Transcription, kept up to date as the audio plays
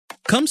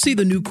Come see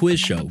the new quiz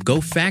show, Go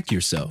Fact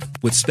Yourself,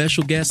 with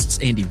special guests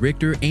Andy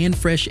Richter and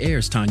Fresh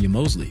Air's Tanya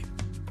Mosley.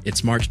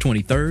 It's March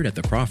 23rd at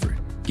the Crawford.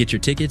 Get your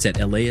tickets at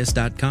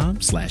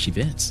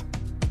las.com/events.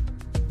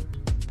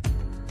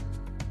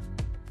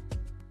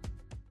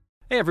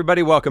 Hey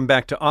everybody, welcome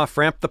back to Off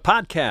Ramp, the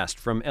podcast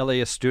from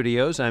LAS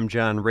Studios. I'm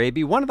John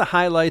Raby. One of the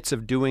highlights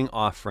of doing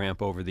Off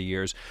Ramp over the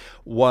years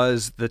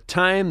was the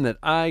time that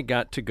I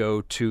got to go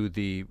to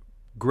the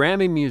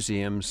Grammy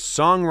Museum's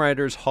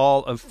Songwriters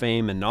Hall of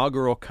Fame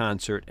inaugural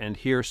concert and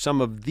hear some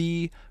of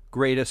the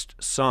greatest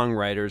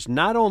songwriters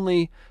not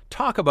only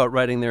talk about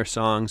writing their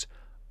songs,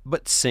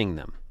 but sing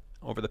them.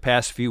 Over the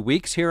past few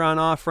weeks here on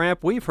Off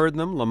Ramp, we've heard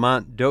them,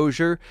 Lamont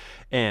Dozier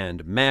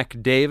and Mac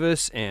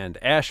Davis and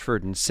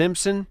Ashford and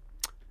Simpson.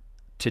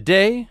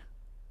 Today,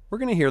 we're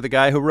going to hear the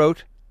guy who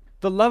wrote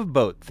the Love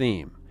Boat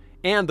theme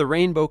and the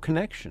Rainbow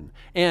Connection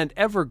and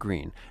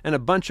Evergreen and a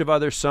bunch of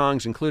other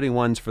songs, including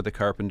ones for the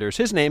Carpenters.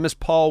 His name is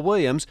Paul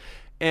Williams,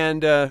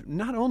 and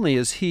not only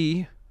is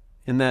he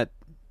in that,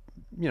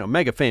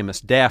 mega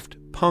famous Daft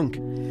Punk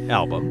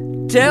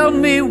album. Tell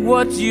me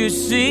what you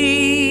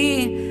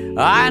see,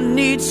 I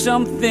need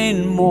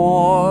something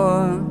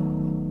more.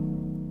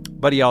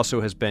 But he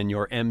also has been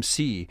your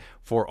MC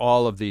for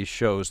all of these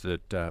shows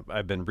that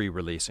I've been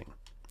re-releasing.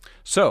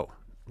 So,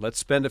 let's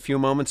spend a few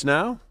moments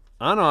now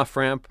on Off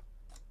Ramp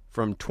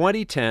from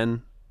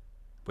 2010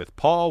 with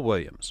Paul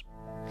Williams.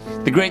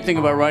 The great thing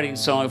about writing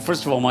songs,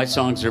 first of all, my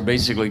songs are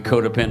basically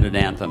codependent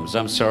anthems.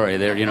 I'm sorry,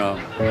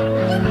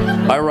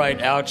 I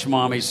write ouch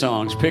mommy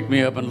songs, pick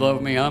me up and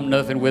love me, I'm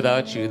nothing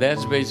without you.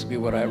 That's basically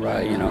what I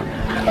write,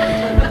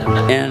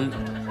 And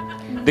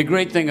the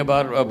great thing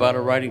about a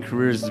writing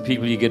career is the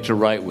people you get to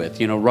write with.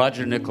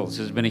 Roger Nichols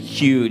has been a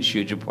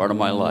huge part of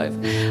my life.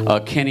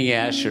 Kenny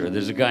Asher.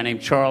 There's a guy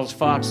named Charles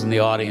Fox in the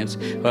audience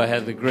who I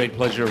had the great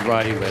pleasure of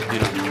writing with.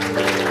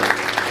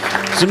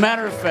 As a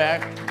matter of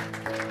fact,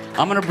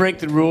 I'm going to break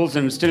the rules,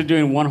 and instead of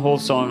doing one whole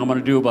song, I'm going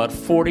to do about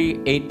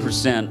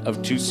 48%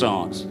 of two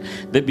songs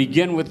that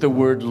begin with the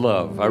word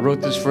love. I wrote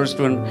this first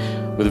one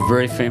with a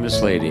very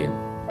famous lady.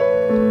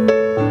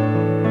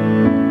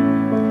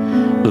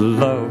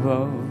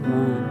 Love,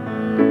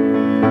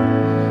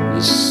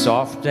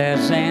 soft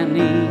as an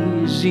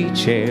easy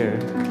chair.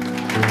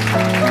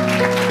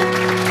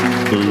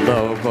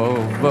 Love,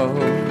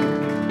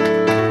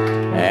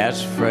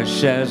 as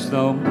fresh as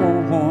the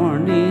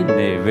morning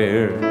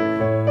air.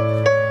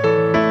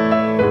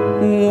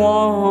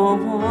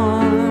 Warm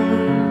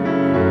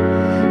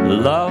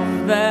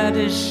love that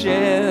is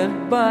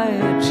shared by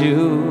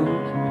two.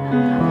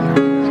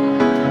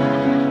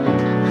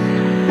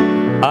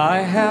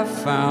 I have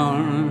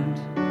found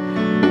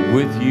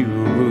with you,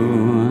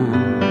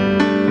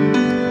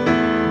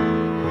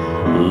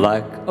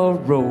 like a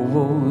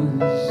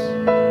rose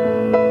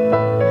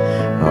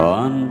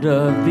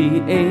under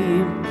the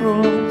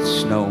April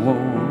snow.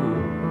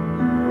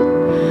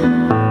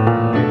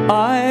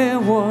 I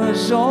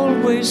was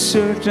always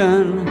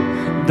certain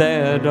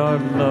that our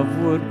love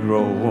would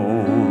grow.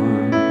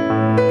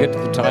 Get to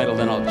the title,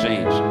 then I'll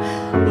change.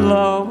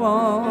 Love,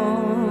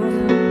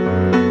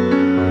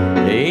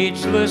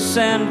 ageless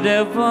and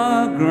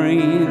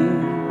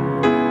evergreen,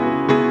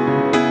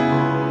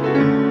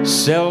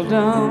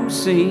 seldom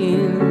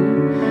seen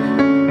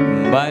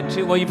by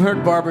two. Well, you've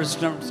heard Barbara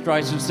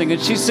Streisand sing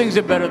it. She sings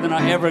it better than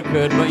I ever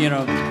could, but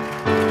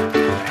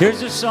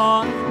here's a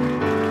song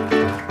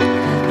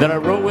that I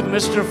wrote with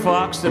Mr.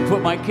 Fox that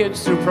put my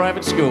kids through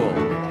private school.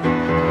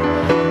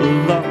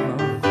 Love,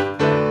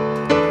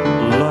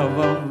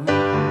 love,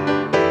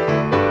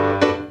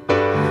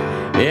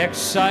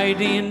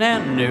 exciting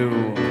and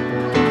new.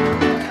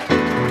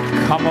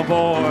 Come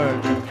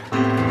aboard,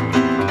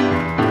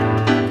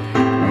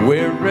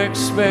 we're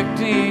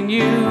expecting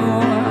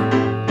you.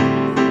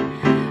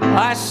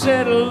 I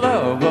said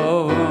love,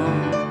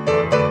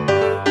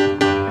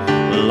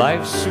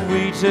 life's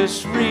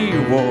sweetest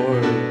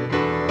reward.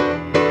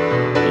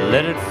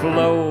 Let it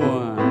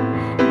flow,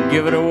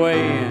 give it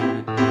away.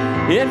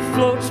 It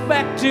floats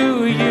back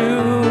to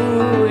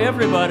you,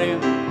 everybody.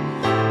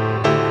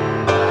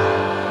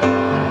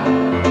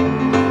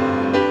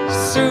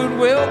 Soon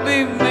we'll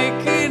be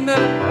making it.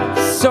 I'm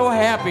so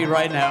happy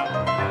right now.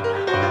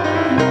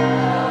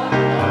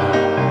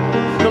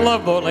 The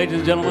Love Boat, ladies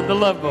and gentlemen, the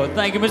Love Boat.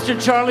 Thank you, Mr.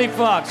 Charlie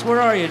Fox. Where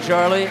are you,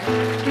 Charlie?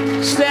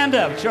 Stand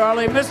up,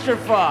 Charlie. Mr.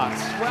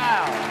 Fox.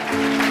 Wow.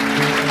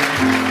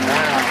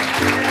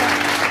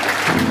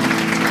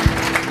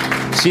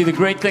 See, the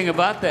great thing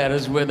about that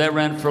is where that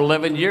ran for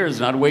 11 years,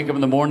 and I'd wake up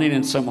in the morning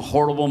in some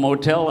horrible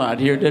motel, and I'd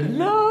hear the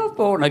Love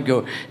Boat, and I'd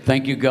go,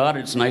 thank you, God,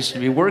 it's nice to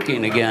be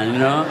working again,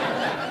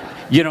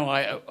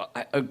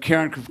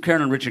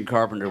 Karen and Richard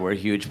Carpenter were a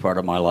huge part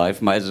of my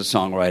life as a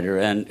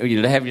songwriter, and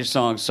to have your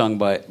song sung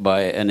by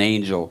an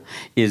angel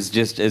is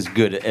just as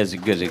good as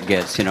it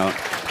gets, And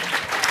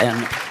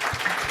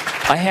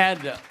I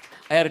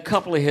had a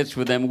couple of hits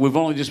with them. We've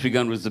Only Just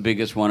Begun was the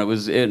biggest one.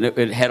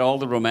 It had all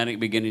the romantic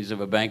beginnings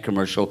of a bank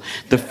commercial.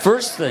 The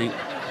first thing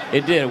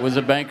It did. It was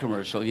a bank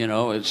commercial, you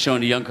know. It's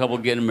showing a young couple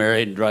getting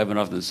married and driving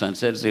off in the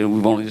sunset. So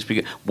we've only just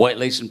begun. White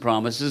Lace and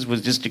Promises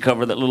was just to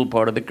cover that little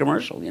part of the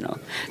commercial, you know.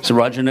 So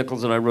Roger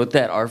Nichols and I wrote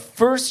that. Our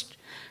first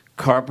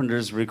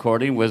Carpenter's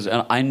recording was,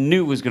 I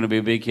knew was going to be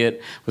a big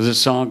hit, was a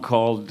song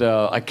called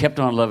I Kept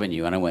On Loving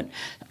You. And I went,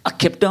 I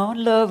kept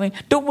on loving,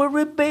 don't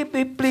worry,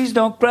 baby, please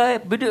don't cry.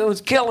 But it was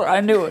killer, I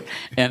knew it.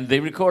 And they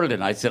recorded it.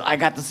 And I said, I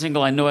got the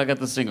single, I know I got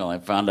the single. I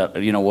found out,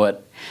 you know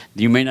what,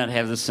 you may not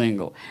have the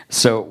single.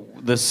 So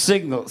the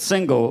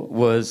single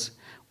was,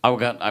 I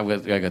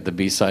got the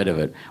B-side of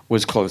it,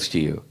 was Close to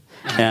You.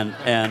 And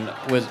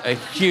was a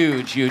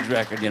huge, huge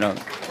record, you know.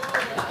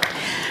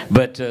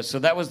 But so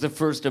that was the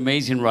first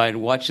amazing ride,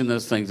 watching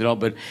those things and all.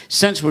 But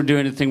since we're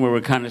doing a thing where we're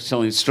kind of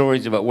telling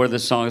stories about where the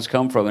songs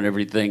come from and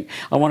everything,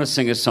 I want to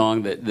sing a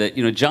song that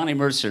you know, Johnny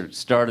Mercer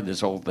started this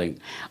whole thing.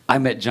 I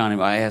met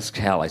Johnny. I asked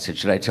Hal. I said,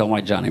 "Should I tell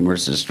my Johnny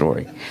Mercer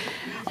story?"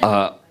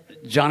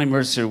 Johnny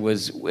Mercer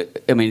was,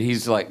 I mean,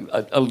 he's like,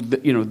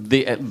 you know,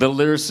 the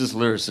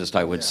lyricist,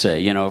 I would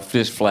say, you know,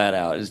 just flat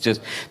out. It's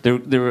just, there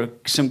were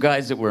some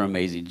guys that were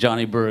amazing.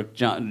 Johnny Burke,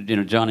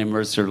 Johnny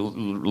Mercer,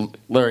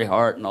 Larry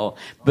Hart and all.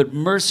 But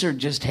Mercer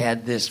just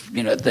had this,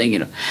 you know, thing, you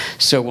know.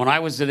 So when I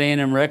was at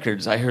A&M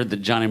Records, I heard that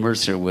Johnny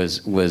Mercer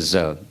was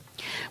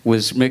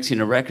mixing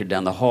a record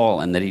down the hall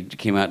and that he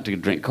came out to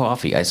drink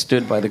coffee. I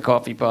stood by the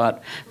coffee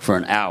pot for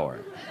an hour,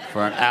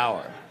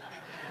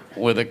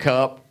 with a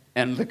cup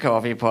and the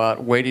coffee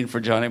pot, waiting for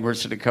Johnny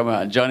Mercer to come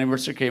out. And Johnny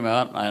Mercer came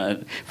out,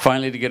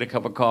 finally to get a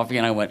cup of coffee,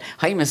 and I went,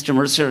 "Hi, Mr.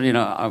 Mercer, you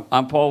know,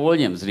 I'm Paul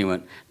Williams." And he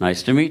went,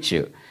 "Nice to meet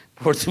you."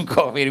 Poured some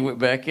coffee and he went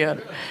back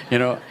in, you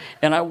know.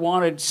 And I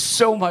wanted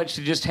so much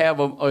to just have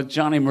a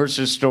Johnny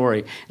Mercer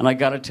story, and I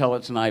got to tell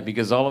it tonight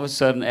because all of a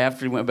sudden,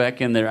 after he went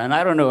back in there, and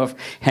I don't know if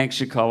Hank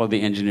Chicala,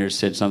 the engineer,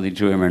 said something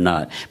to him or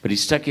not, but he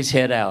stuck his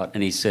head out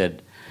and he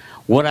said,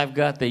 "What I've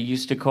got they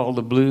used to call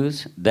the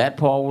blues, that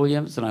Paul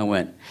Williams?" And I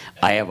went,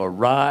 "I have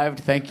arrived,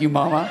 thank you,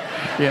 Mama."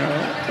 You know,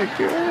 thank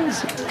you.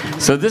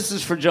 So this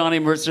is for Johnny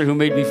Mercer, who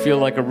made me feel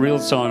like a real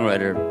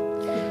songwriter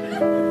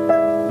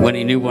when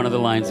he knew one of the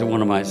lines of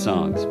one of my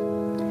songs.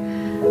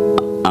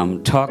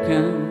 I'm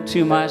talking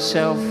to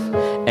myself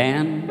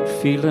and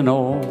feeling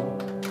old.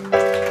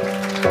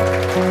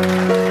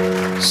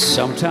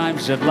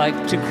 Sometimes I'd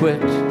like to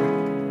quit.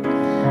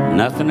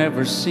 Nothing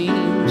ever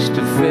seems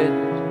to fit.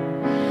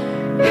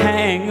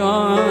 Hang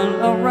on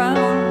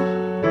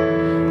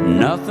around,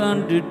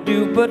 nothing to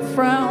do but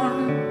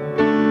frown.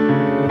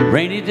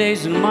 Rainy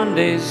days and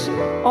Mondays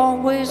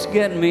always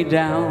get me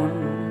down.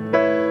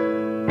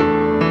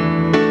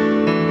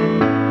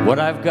 What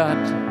I've got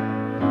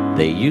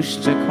they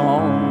used to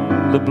call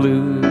the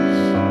blues.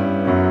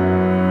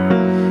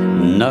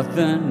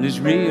 Nothing is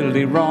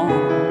really wrong.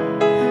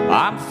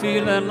 I'm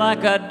feeling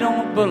like I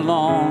don't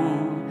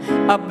belong.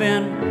 I've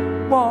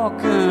been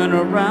walking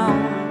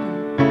around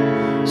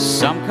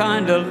some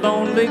kind of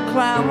lonely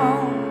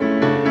clown.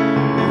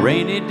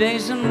 Rainy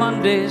days and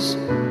Mondays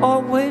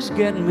always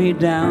get me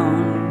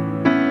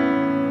down.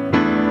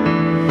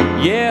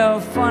 Yeah,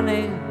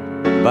 funny,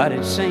 but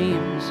it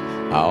seems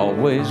I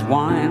always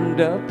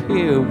wind up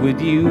here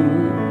with you.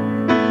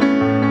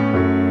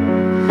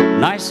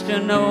 Nice to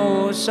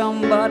know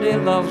somebody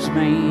loves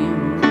me.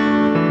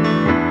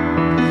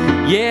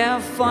 Yeah,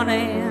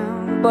 funny,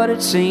 but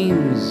it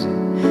seems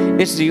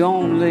it's the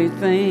only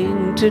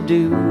thing to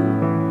do.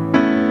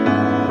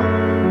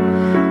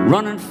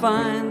 Run and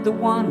find the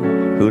one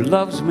who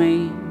loves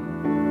me.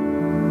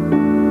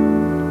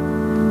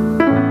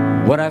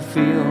 What I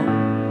feel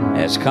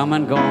has come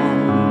and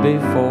gone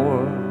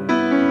before.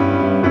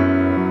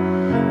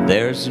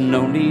 There's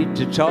no need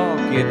to talk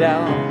it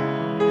out.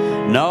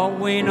 No,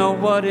 we know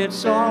what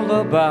it's all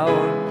about.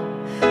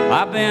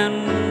 I've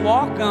been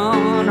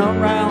walking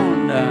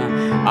around.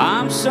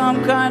 I'm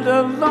some kind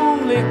of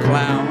lonely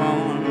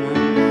clown.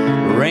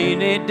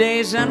 Rainy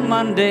days and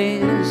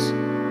Mondays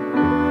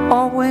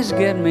always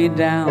get me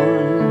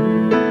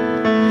down.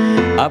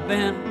 I've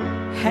been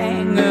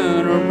hanging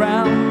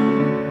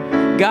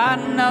around, got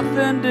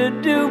nothing to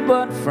do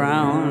but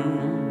frown.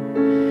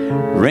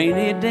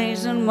 Rainy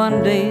days and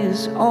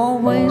Mondays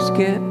always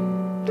get.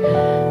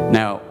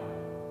 Now,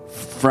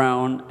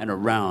 frown and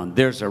around,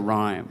 there's a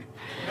rhyme.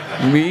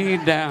 Me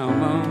down.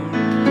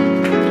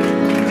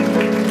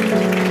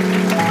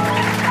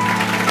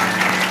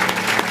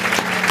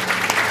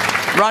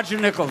 Roger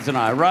Nichols and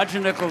I. Roger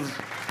Nichols,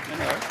 you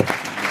know,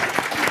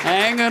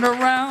 hanging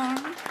around,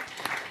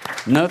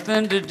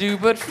 nothing to do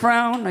but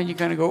frown. And you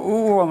kind of go,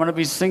 ooh, I'm going to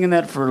be singing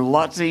that for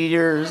lots of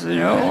years, you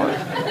know.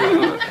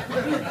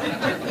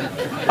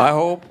 I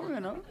hope,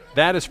 you know.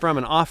 That is from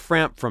an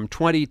off-ramp from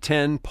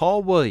 2010,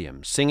 Paul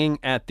Williams singing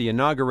at the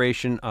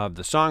inauguration of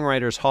the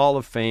Songwriters Hall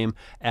of Fame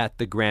at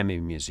the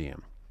Grammy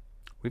Museum.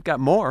 We've got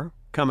more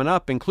coming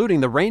up, including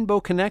the Rainbow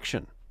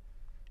Connection,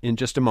 in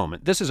just a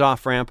moment. This is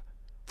Off-Ramp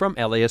from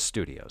LAS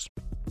Studios.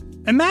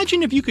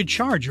 Imagine if you could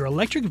charge your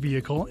electric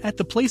vehicle at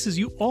the places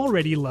you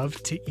already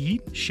love to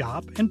eat,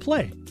 shop, and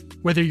play.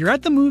 Whether you're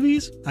at the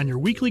movies, on your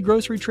weekly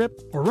grocery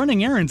trip, or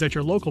running errands at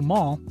your local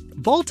mall,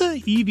 Volta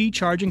EV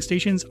charging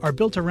stations are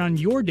built around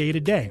your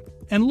day-to-day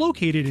and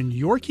located in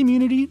your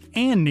community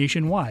and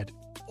nationwide.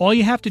 All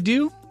you have to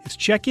do is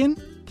check in,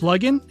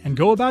 plug in, and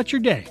go about your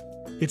day.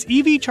 It's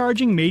EV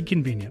charging made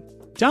convenient.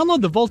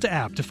 Download the Volta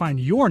app to find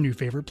your new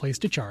favorite place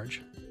to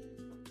charge.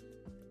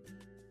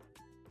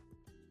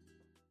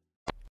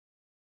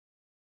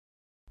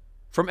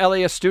 From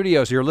LAS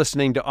Studios, you're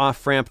listening to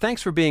Off Ramp.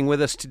 Thanks for being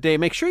with us today.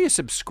 Make sure you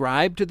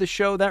subscribe to the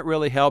show. That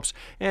really helps.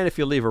 And if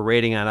you leave a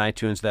rating on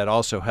iTunes, that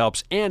also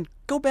helps. And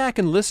go back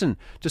and listen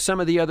to some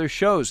of the other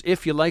shows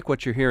if you like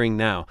what you're hearing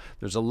now.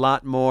 There's a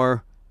lot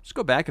more. Just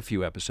go back a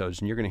few episodes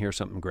and you're going to hear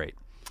something great.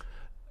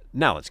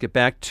 Now let's get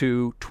back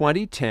to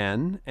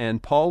 2010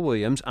 and Paul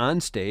Williams on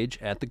stage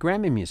at the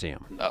Grammy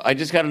Museum. I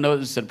just got a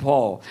notice that,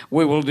 Paul,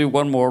 we will do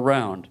one more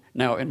round.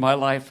 Now, in my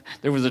life,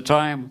 there was a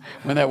time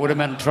when that would have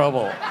meant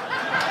trouble.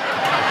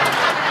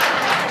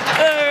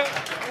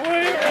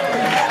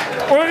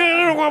 We're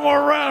going to do one more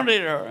round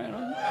here.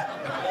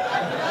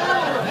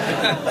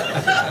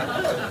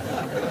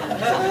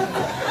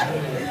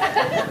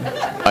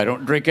 I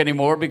don't drink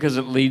anymore because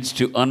it leads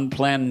to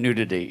unplanned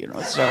nudity,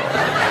 so...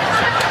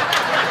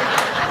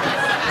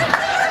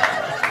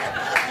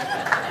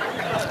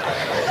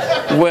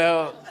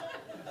 Well,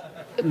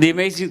 the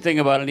amazing thing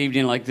about an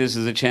evening like this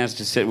is a chance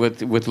to sit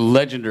with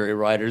legendary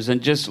writers and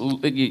just...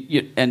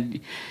 and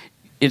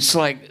it's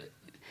like...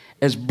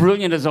 As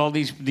brilliant as all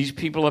these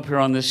people up here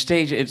on this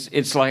stage,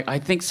 it's like, I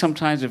think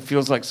sometimes it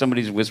feels like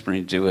somebody's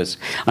whispering to us.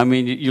 I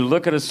mean, you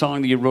look at a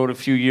song that you wrote a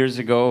few years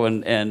ago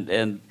and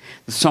the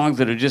songs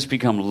that have just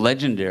become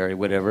legendary,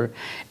 whatever,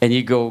 and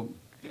you go,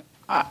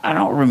 I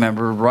don't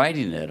remember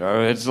writing it.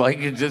 Or it's like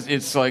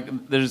there's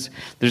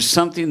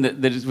something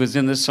that was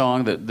in the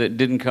song that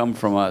didn't come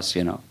from us,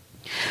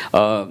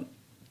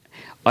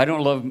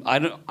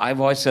 I've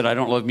always said I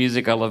don't love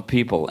music, I love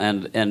people,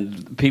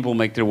 and people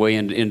make their way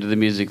into the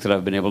music that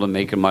I've been able to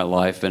make in my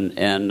life, and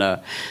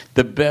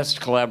the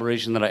best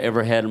collaboration that I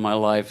ever had in my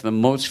life, the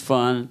most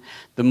fun,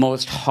 the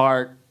most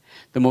heart,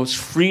 the most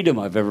freedom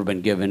I've ever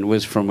been given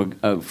was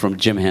from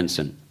Jim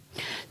Henson.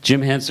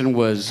 Jim Henson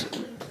was,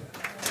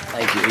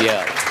 thank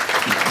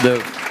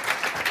you,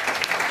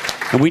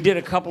 and we did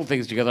a couple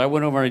things together. I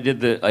went over and I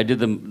did the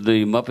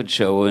Muppet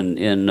Show in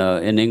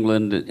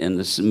England in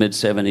the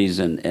mid-'70s,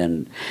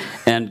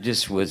 and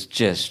just was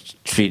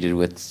treated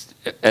with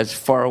as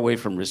far away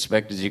from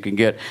respect as you can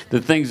get.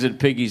 The things that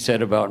Piggy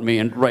said about me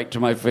and right to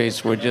my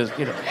face were just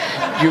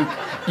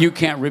you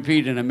can't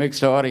repeat in a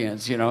mixed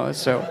audience,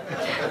 So,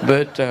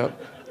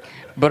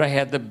 but I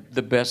had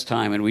the best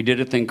time, and we did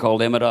a thing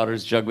called Emma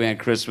Daughter's Jug Band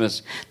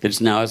Christmas that's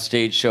now a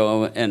stage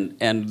show,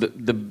 and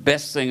the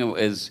best thing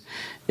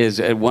is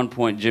at one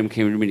point Jim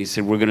came to me and he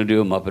said, we're going to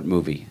do a Muppet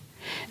movie.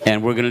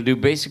 And we're going to do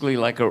basically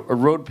like a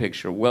road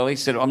picture. Well, he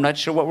said, I'm not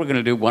sure what we're going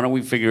to do. Why don't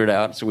we figure it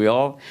out? So we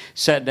all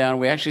sat down.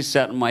 We actually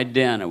sat in my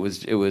den. It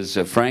was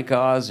Frank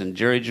Oz and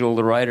Jerry Jewell,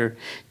 the writer,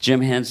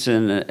 Jim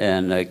Henson,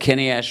 and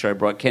Kenny Asher. I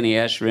brought Kenny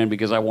Asher in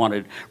because I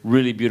wanted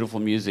really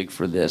beautiful music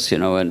for this,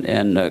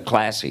 and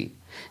classy.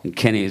 And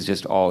Kenny has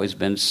just always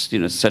been,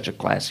 such a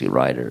classy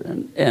writer.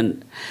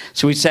 And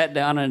so we sat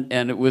down,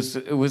 and it was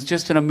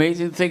just an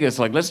amazing thing. It's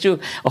like, let's do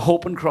a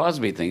Hope and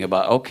Crosby thing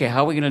about, okay,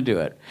 how are we going to do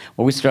it?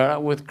 Well, we start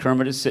out with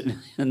Kermit is sitting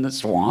in the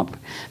swamp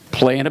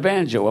playing a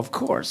banjo, of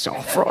course.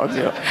 All frogs,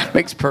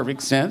 makes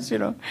perfect sense,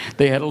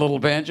 They had a little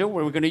banjo.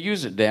 We were going to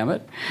use it, damn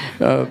it.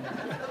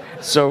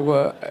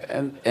 So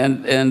and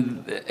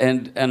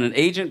an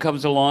agent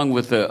comes along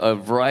with a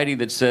variety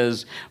that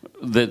says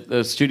that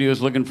the studio is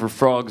looking for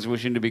frogs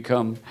wishing to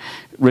become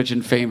rich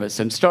and famous,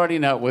 and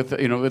starting out with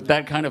with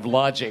that kind of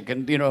logic,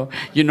 and you're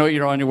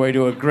on your way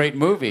to a great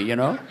movie,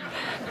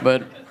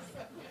 but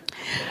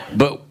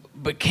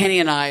Kenny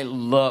and I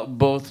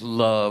both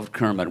loved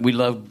Kermit. We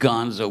loved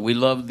Gonzo. We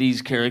loved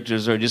these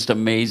characters are just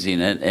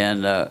amazing,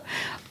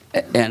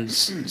 and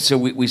so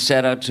we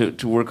set out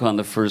to work on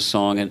the first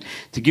song. And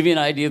to give you an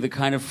idea of the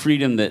kind of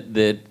freedom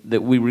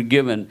that we were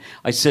given,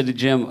 I said to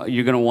Jim,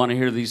 you're going to want to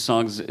hear these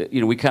songs.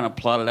 We kind of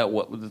plotted out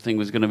what the thing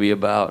was going to be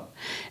about.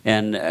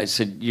 And I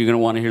said, you're going to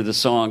want to hear the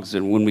songs.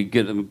 And when we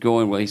get them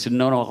going, well, he said,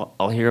 no,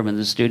 I'll hear them in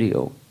the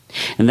studio.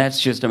 And that's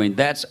just,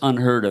 that's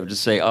unheard of to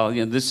say,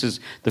 this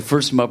is the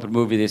first Muppet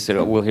movie. They said,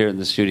 we'll hear it in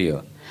the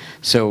studio.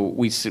 So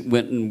we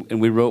went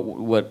and we wrote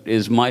what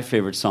is my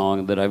favorite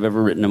song that I've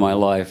ever written in my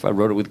life. I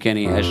wrote it with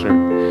Kenny Asher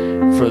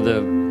for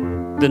the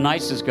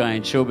nicest guy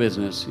in show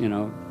business,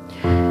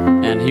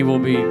 and he will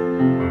be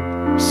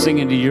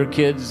singing to your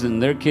kids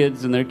and their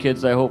kids and their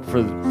kids, I hope,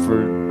 for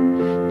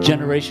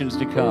generations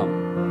to come.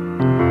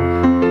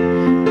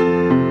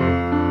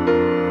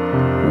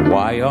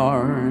 Why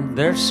are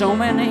there so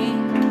many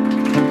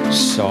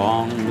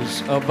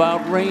songs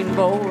about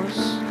rainbows?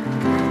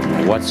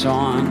 What's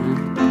on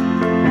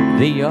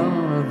the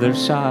other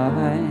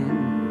side?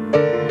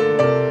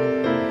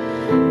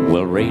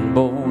 Well,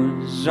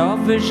 rainbows are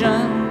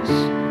visions,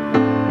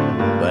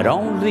 but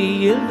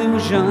only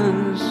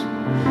illusions.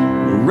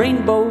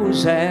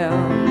 Rainbows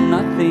have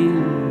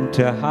nothing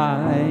to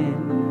hide.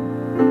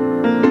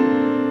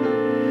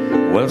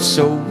 Well,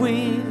 so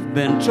we've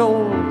been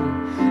told,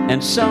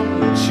 and some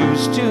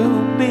choose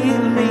to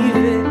believe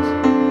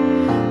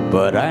it,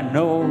 but I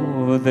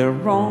know they're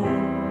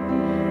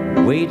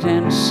wrong. Wait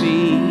and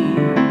see,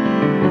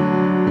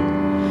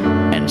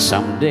 and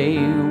someday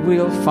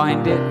we'll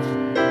find it,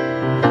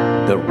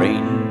 the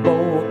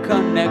rainbow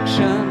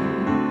connection,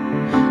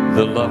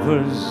 the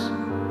lovers,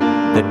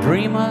 the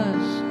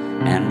dreamers,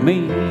 and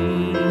me.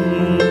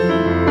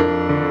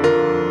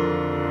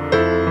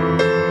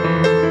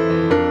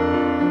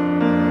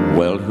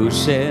 Well, who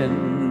said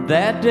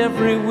that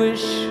every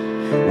wish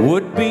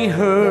would be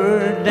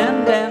heard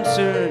and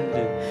answered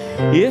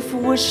if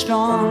wished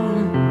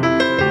on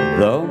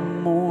the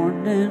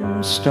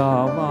morning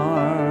star?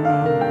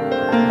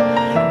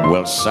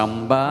 Well,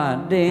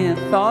 somebody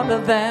thought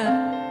of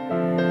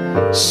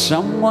that,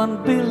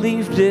 someone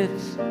believed it.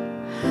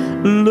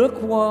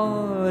 Look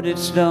what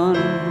it's done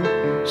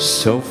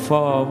so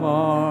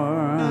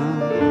far.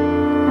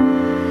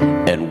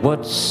 And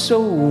what's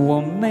so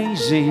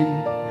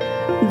amazing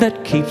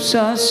that keeps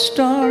us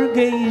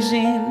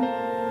stargazing?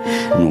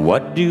 And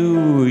what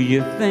do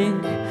you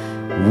think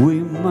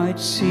we might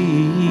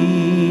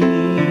see?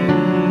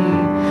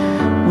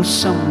 Well,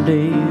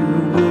 someday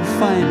we'll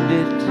find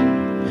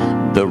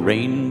it, the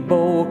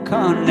rainbow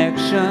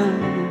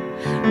connection,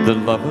 the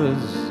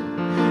lovers,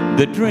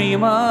 the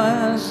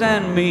dreamers,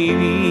 and me,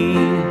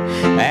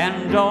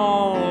 and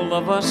all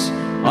of us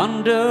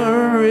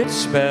under its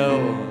spell.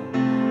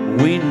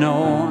 We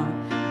know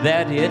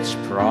that it's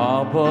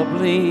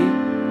probably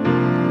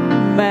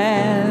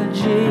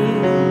magic.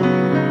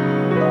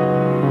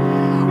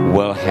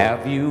 Well,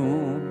 have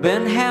you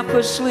been half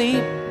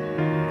asleep?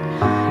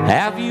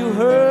 Have you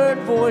heard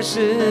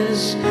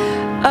voices?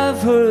 I've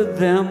heard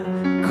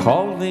them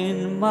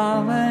calling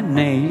my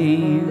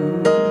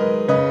name.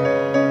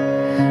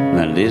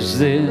 And is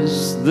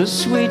this the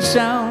sweet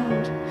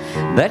sound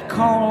that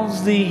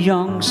calls the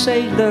young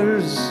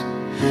sailors?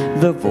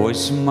 The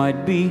voice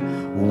might be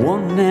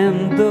one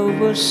and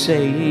the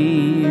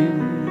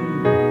same,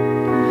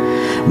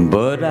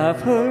 but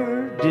I've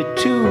heard it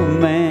too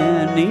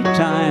many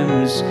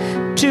times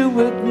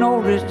to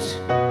ignore it,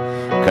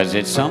 'cause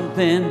it's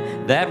something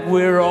that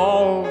we're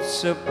all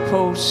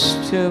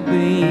supposed to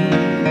be.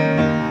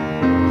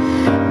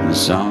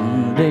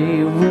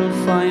 Someday we'll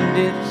find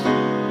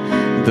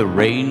it, the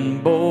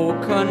rainbow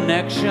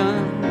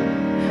connection,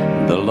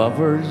 the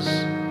lovers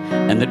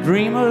and the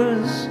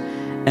dreamers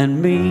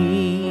and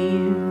me.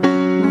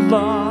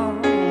 La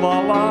la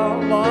la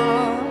la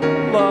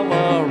la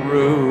la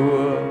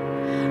roo.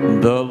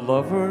 The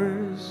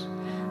lovers,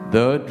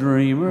 the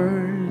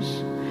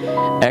dreamers.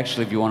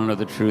 Actually, if you want to know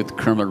the truth,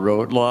 Kermit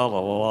wrote la la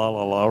la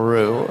la la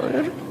roo.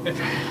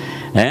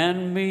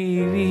 And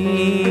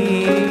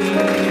me.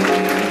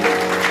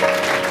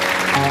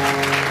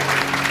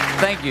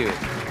 Thank you.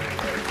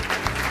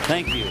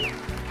 Thank you.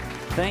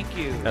 Thank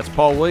you. That's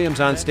Paul Williams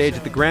on stage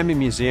at the Grammy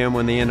Museum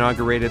when they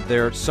inaugurated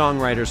their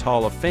Songwriters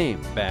Hall of Fame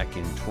back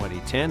in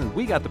 2010, and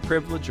we got the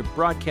privilege of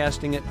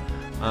broadcasting it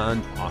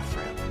on Off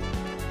Ramp.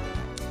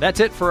 That's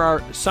it for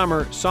our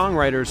Summer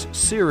Songwriters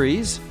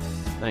series.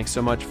 Thanks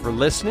so much for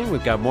listening.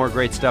 We've got more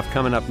great stuff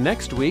coming up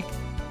next week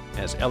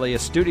as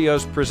LAist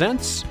Studios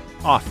presents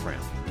Off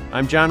Ramp.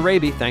 I'm John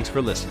Raby. Thanks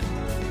for listening.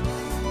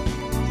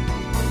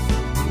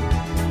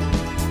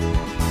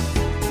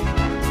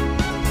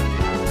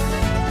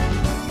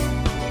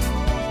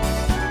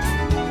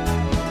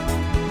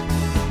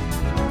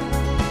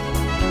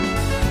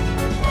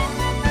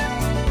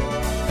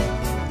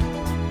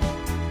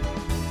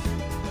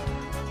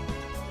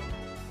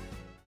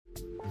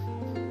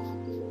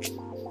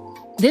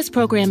 This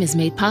program is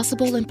made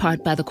possible in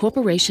part by the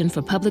Corporation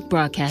for Public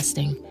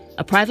Broadcasting,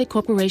 a private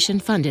corporation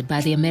funded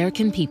by the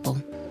American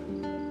people.